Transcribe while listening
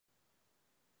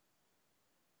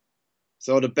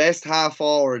So the best half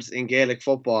forwards in Gaelic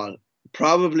football,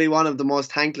 probably one of the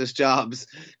most thankless jobs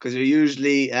because you're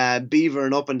usually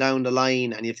beavering up and down the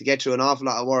line, and you have to get through an awful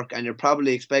lot of work, and you're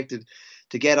probably expected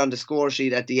to get on the score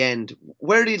sheet at the end.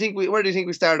 Where do you think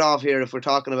we start off here if we're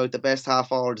talking about the best half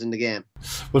forwards in the game?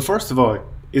 Well, first of all,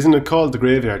 isn't it called the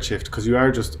graveyard shift? Because you are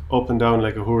just up and down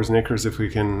like a whore's knickers, if we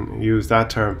can use that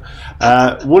term.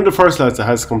 One of the first lads that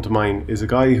has come to mind is a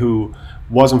guy who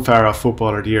wasn't far off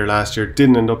Footballer of the Year last year,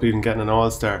 didn't end up even getting an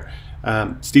All-Star,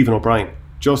 Stephen O'Brien.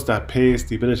 Just that pace,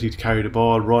 the ability to carry the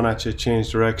ball, run at you, change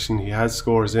direction. He has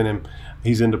scores in him.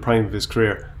 He's in the prime of his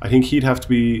career. I think he'd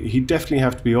definitely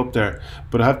have to be up there.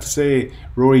 But I have to say,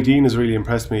 Ruairi Deane has really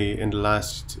impressed me in the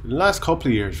last couple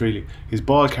of years. Really, his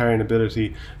ball carrying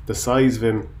ability, the size of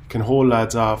him, can hold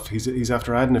lads off. He's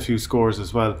after adding a few scores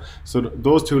as well. So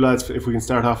those two lads, if we can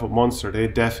start off with Munster, they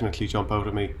definitely jump out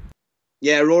at me.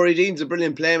 Yeah, Ruairi Deane's a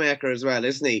brilliant playmaker as well,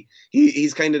 isn't he?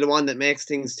 He's kind of the one that makes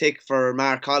things tick for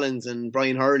Mark Collins and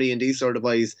Brian Hurley and these sort of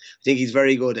boys. I think he's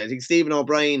very good. I think Stephen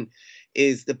O'Brien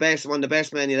is one of the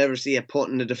best men you'll ever see at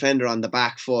putting a defender on the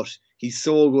back foot. He's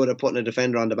so good at putting a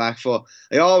defender on the back foot.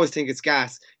 I always think it's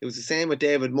gas. It was the same with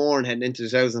David Moore heading into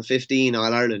 2015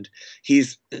 All Ireland.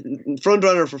 He's front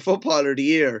runner for Footballer of the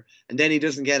Year, and then he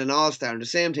doesn't get an All-Star. And the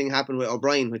same thing happened with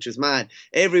O'Brien, which is mad.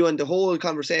 The whole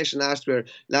conversation last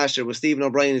year was Stephen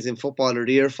O'Brien is in Footballer of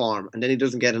the Year form, and then he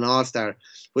doesn't get an All-Star,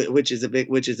 which is a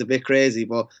bit crazy.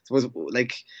 But I suppose,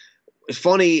 like, it's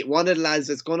funny. One of the lads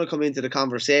that's going to come into the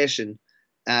conversation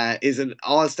is an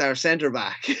all-star centre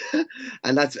back,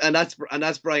 and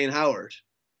that's Brian Howard.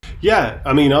 Yeah,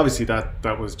 I mean, obviously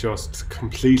that was just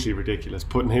completely ridiculous,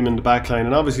 putting him in the back line.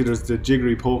 And obviously there's the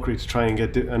jiggery pokery to try and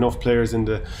get enough players in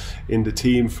the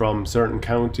team from certain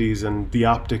counties, and the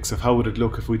optics of how would it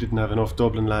look if we didn't have enough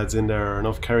Dublin lads in there or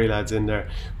enough Kerry lads in there,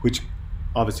 which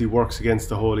obviously works against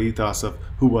the whole ethos of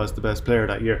who was the best player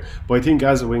that year. But I think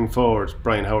as a wing forward,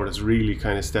 Brian Howard has really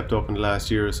kind of stepped up in the last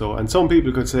year or so. And some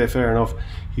people could say, fair enough,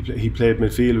 he played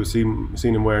midfield. We've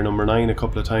seen him wear number 9 a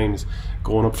couple of times,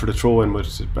 going up for the throw-in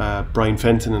with Brian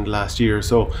Fenton in the last year or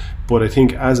so. But I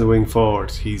think as a wing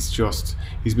forward, he's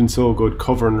been so good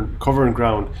covering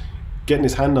ground, getting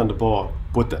his hand on the ball.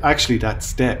 But actually that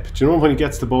step, do you know when he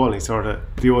gets the ball and he sort of,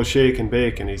 the old shake and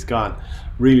bake and he's gone?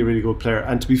 Really, really good player.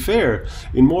 And to be fair,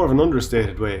 in more of an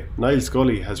understated way, Niall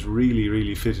Scully has really,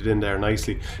 really fitted in there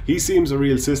nicely. He seems a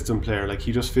real system player, like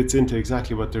he just fits into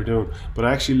exactly what they're doing. But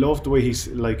I actually love the way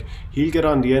he'll get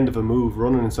on the end of a move,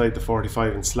 running inside the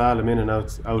 45 and slalom in and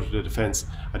out of the defence.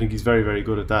 I think he's very, very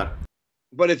good at that.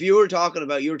 But if you were talking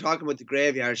about the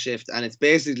graveyard shift, and it's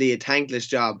basically a thankless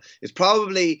job, it's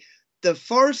probably the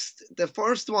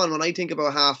first one when I think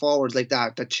about half forwards like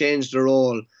that changed the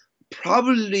role.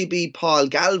 Probably be Paul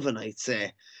Galvin, I'd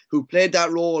say, who played that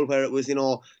role where it was,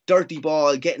 dirty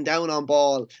ball, getting down on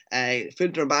ball,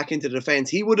 filtering back into the defence.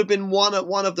 He would have been one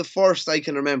of the first I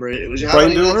can remember. It was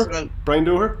Brian Dooher. Brian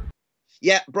Dooher.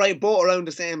 Yeah, Brian, both around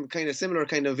the same similar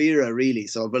kind of era, really.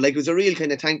 So, but it was a real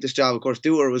kind of thankless job. Of course,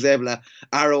 Dooher was able to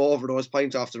arrow over those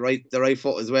points off the right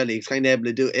foot as well. He was kind of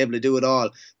able to do it all.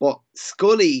 But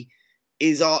Scully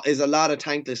is a lot of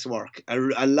thankless work,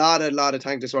 a lot of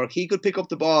thankless work. He could pick up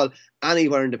the ball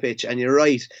anywhere in the pitch, and you're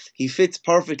right, he fits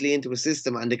perfectly into a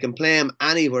system, and they can play him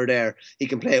anywhere there. He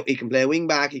can play wing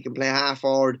back, he can play half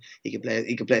forward, he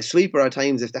can play sweeper at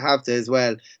times if they have to as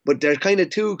well. But they're kind of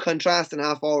two contrasting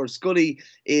half forwards. Scully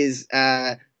is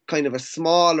kind of a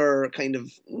smaller, kind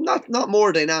of not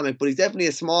more dynamic, but he's definitely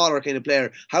a smaller kind of player.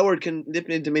 Howard can dip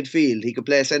into midfield. He could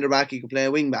play centre back. He could play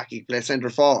wing back. He could play centre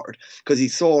forward because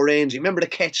he's so rangy. Remember the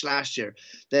catch last year,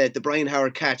 the Brian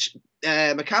Howard catch.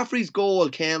 McCaffrey's goal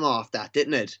came off that,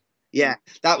 didn't it? Yeah,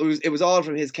 it was all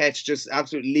from his catch. Just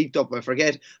absolutely leaped up. I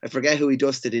forget who he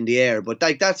dusted in the air, but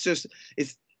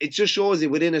it just shows you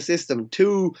within a system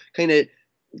two kind of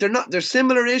they're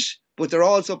similar-ish, but they're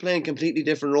also playing completely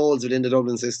different roles within the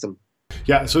Dublin system.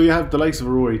 Yeah, so you have the likes of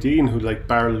Ruairi Deane who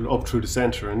barrel up through the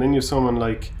centre, and then you have someone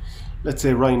like, let's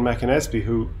say, Ryan McInnesby,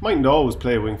 who mightn't always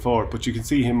play wing forward, but you can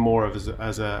see him more of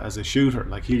as a shooter.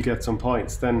 Like, he'll get some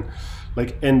points. Then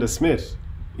like Enda Smith,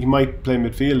 he might play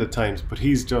midfield at times, but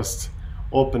he's just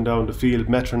up and down the field,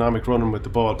 metronomic running with the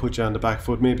ball, put you on the back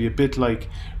foot, maybe a bit like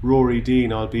Ruairi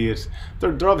Deane, albeit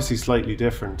they're obviously slightly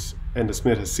different. Enda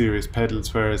Smith has serious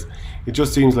pedals, whereas it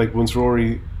just seems like once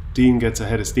Ruairi Deane gets a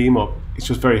head of steam up, it's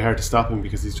just very hard to stop him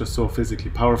because he's just so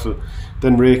physically powerful.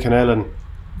 Then Ray Canellan,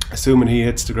 assuming he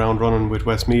hits the ground running with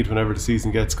Westmeath whenever the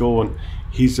season gets going,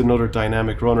 he's another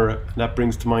dynamic runner. And that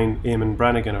brings to mind Eamon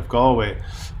Brannigan of Galway,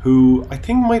 who I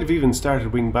think might have even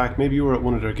started wing back. Maybe you were at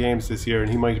one of their games this year and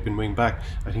he might have been wing back.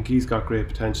 I think he's got great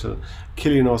potential.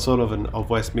 Killian O'Sullivan of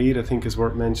Westmeath, I think, is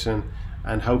worth mentioning.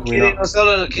 And how can we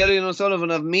not? Killian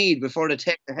O'Sullivan of Mead before they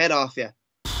take the head off you.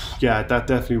 Yeah, that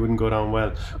definitely wouldn't go down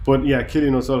well. But yeah,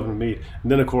 Killian O'Sullivan and Mead.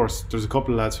 And then, of course, there's a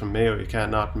couple of lads from Mayo you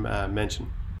can't not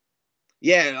mention.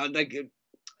 Yeah, like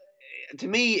to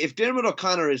me, if Diarmuid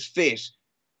O'Connor is fit,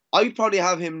 I'd probably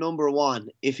have him number one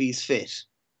if he's fit.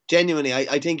 Genuinely,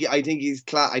 I think he's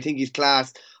class. I think he's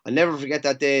class. I'll never forget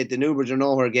that day, the Newbridge or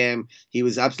Nowhere game. He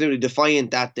was absolutely defiant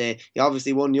that day. He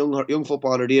obviously won young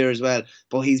footballer of the year as well,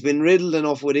 but he's been riddled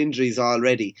enough with injuries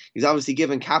already. He's obviously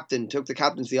took the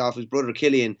captaincy off his brother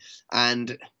Killian,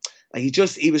 and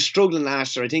he was struggling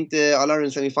last year. I think the All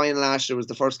Ireland semi final last year was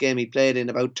the first game he played in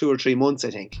about 2 or 3 months,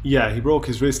 I think. Yeah, he broke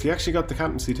his wrist. He actually got the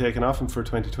captaincy taken off him for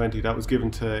 2020. That was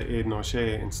given to Aidan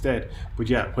O'Shea instead. But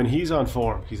yeah, when he's on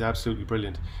form, he's absolutely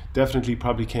brilliant. Definitely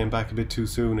probably came back a bit too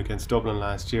soon against Dublin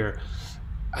last year.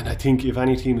 And I think if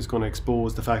any team is going to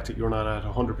expose the fact that you're not at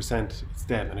 100%, it's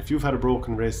them. And if you've had a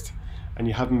broken wrist and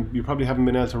you probably haven't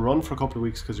been able to run for a couple of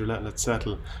weeks because you're letting it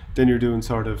settle, then you're doing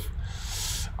sort of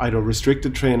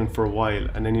restricted training for a while,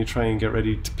 and then you try and get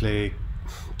ready to play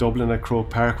Dublin at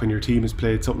Croke Park when your team has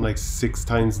played something like 6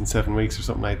 times in 7 weeks or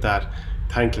something like that.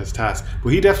 Thankless task.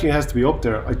 But he definitely has to be up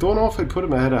there. I don't know if I'd put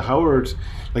him ahead of Howard.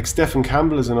 Like Stephen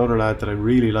Campbell is another lad that I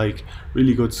really like.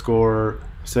 Really good scorer.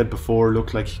 I said before,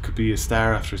 looked like he could be a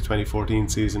star after his 2014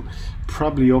 season.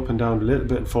 Probably up and down a little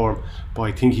bit in form, but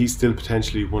I think he's still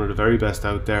potentially one of the very best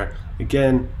out there.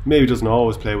 Again, maybe doesn't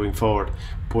always play wing forward,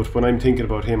 but when I'm thinking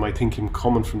about him, I think him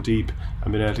coming from deep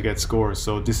and being able to get scores.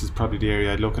 So this is probably the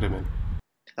area I'd look at him in.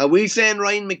 Are we saying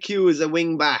Ryan McHugh is a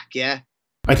wing back, yeah?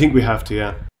 I think we have to,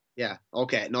 yeah. Yeah,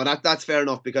 okay. No, that's fair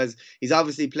enough, because he's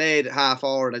obviously played half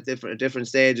forward at different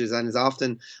stages and is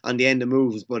often on the end of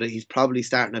moves, but he's probably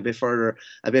starting a bit further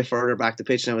back the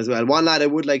pitch now as well. One lad I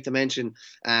would like to mention,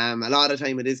 a lot of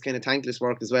time it is kind of thankless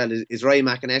work as well, is Ryan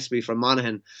McAnespy from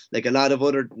Monaghan. Like a lot of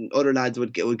other lads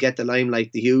would get the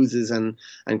limelight, the Hugheses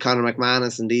and Conor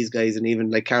McManus and these guys, and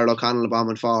even like Carl O'Connell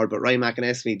bombing forward, but Ryan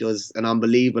McAnespy does an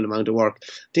unbelievable amount of work.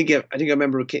 I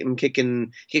remember him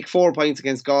kicked 4 points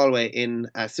against Galway in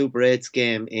a Super 8s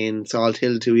game in Salt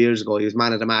Hill 2 years ago. He was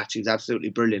man of the match. He was absolutely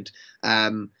brilliant.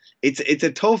 It's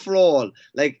a tough role.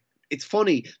 Like, it's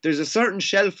funny, there's a certain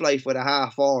shelf life with a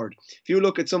half forward. If you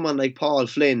look at someone like Paul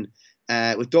Flynn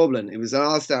with Dublin, he was an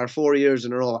all-star 4 years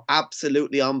in a row,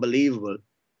 absolutely unbelievable.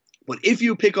 But if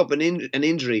you pick up an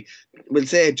injury, we'll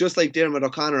say just like Diarmuid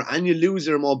O'Connor, and you lose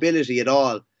your mobility at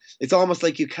all, it's almost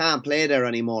like you can't play there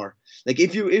anymore. Like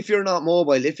if you're not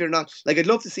mobile, if you're not, like, I'd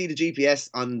love to see the GPS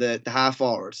on the half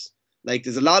forwards. Like,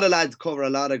 there's a lot of lads cover a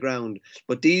lot of ground,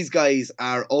 but these guys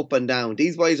are up and down.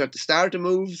 These boys are at the start of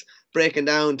moves, breaking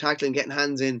down, tackling, getting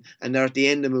hands in, and they're at the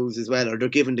end of moves as well, or they're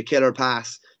given the killer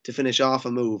pass to finish off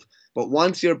a move. But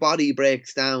once your body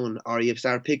breaks down, or you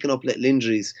start picking up little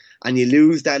injuries, and you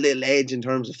lose that little edge in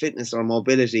terms of fitness or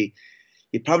mobility,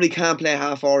 you probably can't play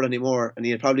half forward anymore, and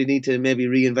you probably need to maybe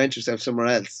reinvent yourself somewhere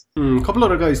else. A couple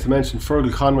other guys to mention: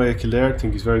 Fergal Conway at Kildare, I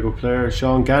think he's a very good player.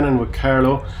 Sean Gannon with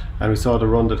Carlow, and we saw the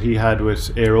run that he had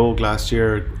with Éire Óg last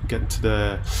year, getting to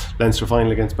the Leinster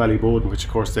final against Ballyboden, which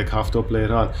of course they coughed up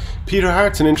late on. Peter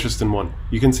Hart's an interesting one.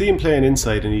 You can see him playing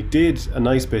inside, and he did a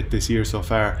nice bit this year so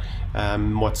far.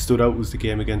 What stood out was the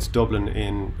game against Dublin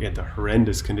in the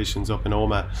horrendous conditions up in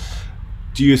Omagh.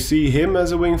 Do you see him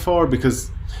as a wing forward?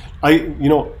 Because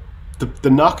the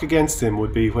knock against him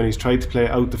would be when he's tried to play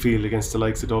out the field against the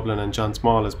likes of Dublin, and John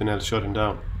Small has been able to shut him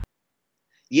down.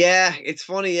 Yeah, it's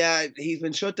funny. Yeah, he's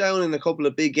been shut down in a couple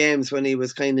of big games when he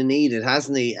was kind of needed,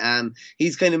 hasn't he?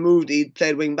 He's kind of moved. He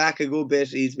played wing back a good bit.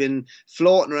 He's been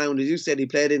floating around, as you said. He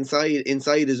played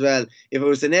inside as well. If it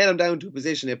was to nail him down to a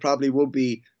position, it probably would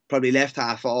be left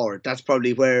half forward. That's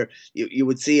probably where you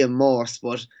would see him most.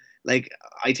 But like,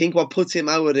 I think what puts him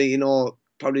out of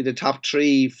probably the top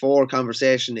 3-4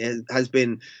 conversation has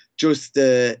been just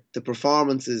the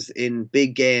performances in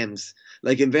big games.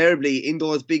 Like, invariably in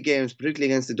those big games,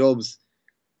 particularly against the Dubs,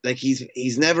 like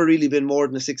he's never really been more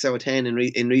than a 6 out of 10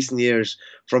 in recent years,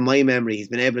 from my memory. He's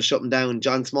been able to shut him down.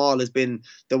 John Small has been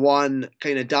the one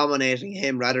kind of dominating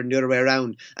him rather than the other way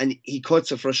around, and he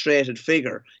cuts a frustrated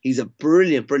figure. He's a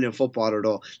brilliant footballer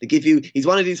though. Like, he's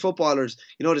one of these footballers,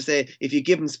 to say, if you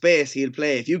give him space, he'll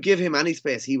play. If you give him any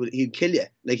space, he'd kill you.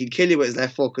 Like, he'd kill you with his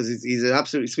left foot, because he's an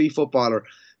absolutely sweet footballer.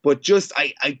 But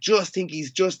I just think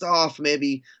he's just off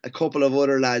maybe a couple of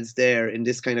other lads there in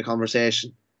this kind of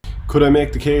conversation. Could I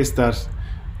make the case that,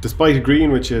 despite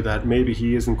agreeing with you that maybe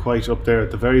he isn't quite up there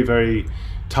at the very, very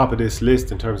top of this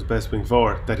list in terms of best wing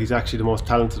forward, that he's actually the most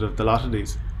talented of the lot of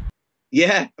these?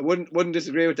 Yeah, I wouldn't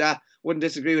disagree with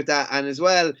that. And as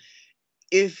well,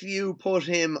 if you put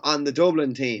him on the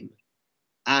Dublin team,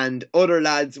 and other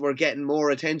lads were getting more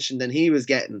attention than he was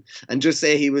getting, and just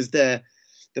say he was the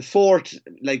fourth,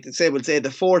 like say we'll say the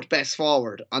fourth best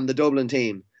forward on the Dublin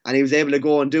team, and he was able to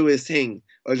go and do his thing,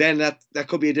 well then that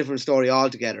could be a different story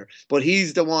altogether. But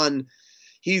he's the one.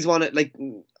 He's one of, like,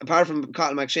 apart from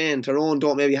Colin McShane, Tyrone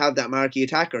don't maybe have that marquee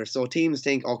attacker. So teams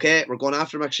think, okay, we're going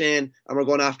after McShane and we're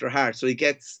going after Hart. So he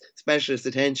gets specialist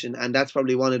attention, and that's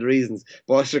probably one of the reasons.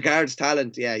 But as regards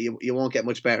talent, yeah, you won't get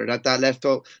much better. That left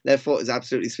foot is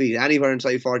absolutely sweet. Anywhere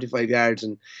inside 45 yards,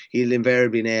 and he'll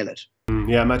invariably nail it.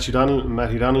 Yeah, Matthew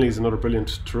Donnelly is another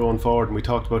brilliant Tyrone forward, and we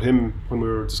talked about him when we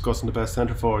were discussing the best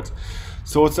centre forwards.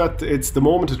 So it's the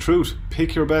moment of truth.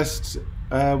 Pick your best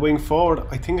wing forward.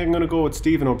 I think I'm going to go with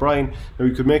Stephen O'Brien. Now,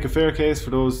 we could make a fair case for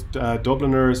those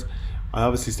Dubliners. I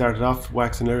obviously started off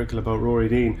waxing lyrical about Ruairi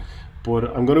Deane, but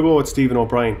I'm going to go with Stephen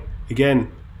O'Brien.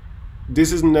 Again,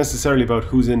 this isn't necessarily about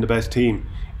who's in the best team.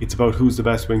 It's about who's the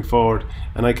best wing forward,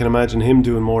 and I can imagine him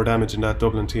doing more damage in that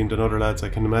Dublin team than other lads. I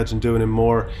can imagine doing him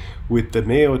more with the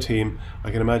Mayo team. I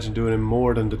can imagine doing him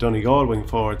more than the Donegal wing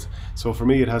forwards. So for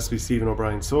me, it has to be Stephen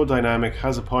O'Brien. So dynamic,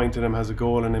 has a point in him, has a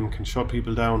goal in him, can shut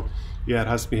people down. Yeah, it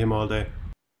has to be him all day.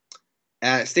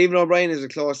 Stephen O'Brien is a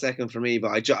close second for me,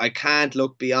 but I can't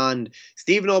look beyond.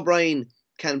 Stephen O'Brien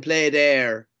can play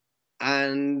there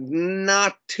and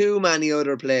not too many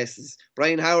other places.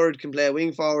 Brian Howard can play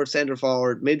wing forward, centre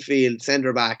forward, midfield,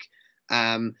 centre back.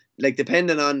 Like,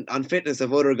 depending on fitness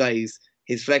of other guys,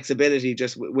 his flexibility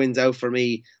just wins out for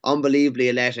me. Unbelievably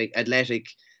athletic.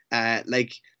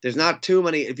 Like, there's not too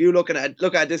many. If you look at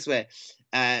it this way,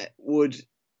 would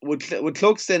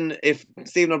Cluxton, if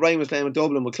Stephen O'Brien was playing with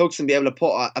Dublin, would Cluxton be able to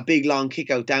put a big long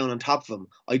kick out down on top of him?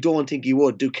 I don't think he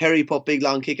would. Do Kerry put big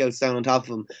long kick outs down on top of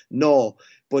him? No.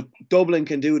 But Dublin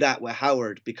can do that with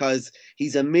Howard, because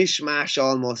he's a mishmash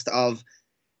almost of,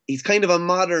 he's kind of a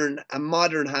modern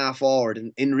half forward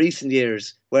in recent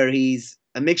years, where he's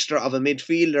a mixture of a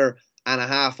midfielder and a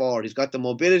half forward. He's got the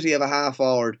mobility of a half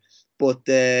forward, but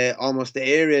almost the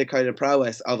area kind of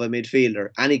prowess of a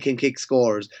midfielder, and he can kick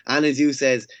scores. And as you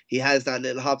says, he has that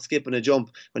little hop, skip and a jump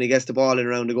when he gets the ball in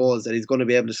around the goals, that he's going to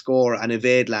be able to score and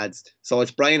evade lads. So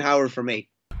it's Brian Howard for me.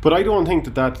 But I don't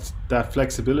think that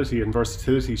flexibility and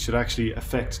versatility should actually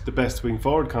affect the best wing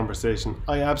forward conversation.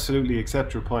 I absolutely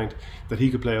accept your point that he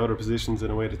could play other positions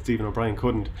in a way that Stephen O'Brien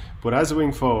couldn't. But as a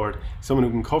wing forward, someone who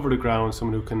can cover the ground,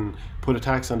 someone who can put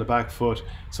attacks on the back foot,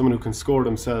 someone who can score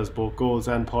themselves both goals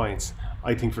and points,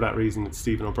 I think for that reason it's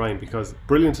Stephen O'Brien. Because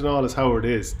brilliant and all as Howard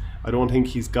is, I don't think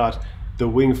he's got the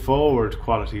wing forward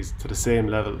qualities to the same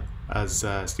level as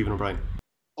Stephen O'Brien.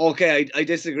 Okay, I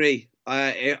disagree.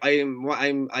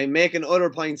 I'm making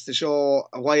other points to show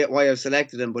why I've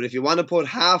selected him. But if you want to put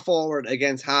half forward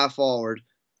against half forward,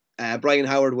 Brian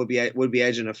Howard would be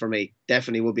edging it for me.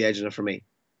 Definitely would be edging it for me.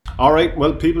 All right,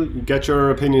 well, people, get your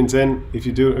opinions in. If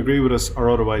you do agree with us or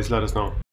otherwise, let us know.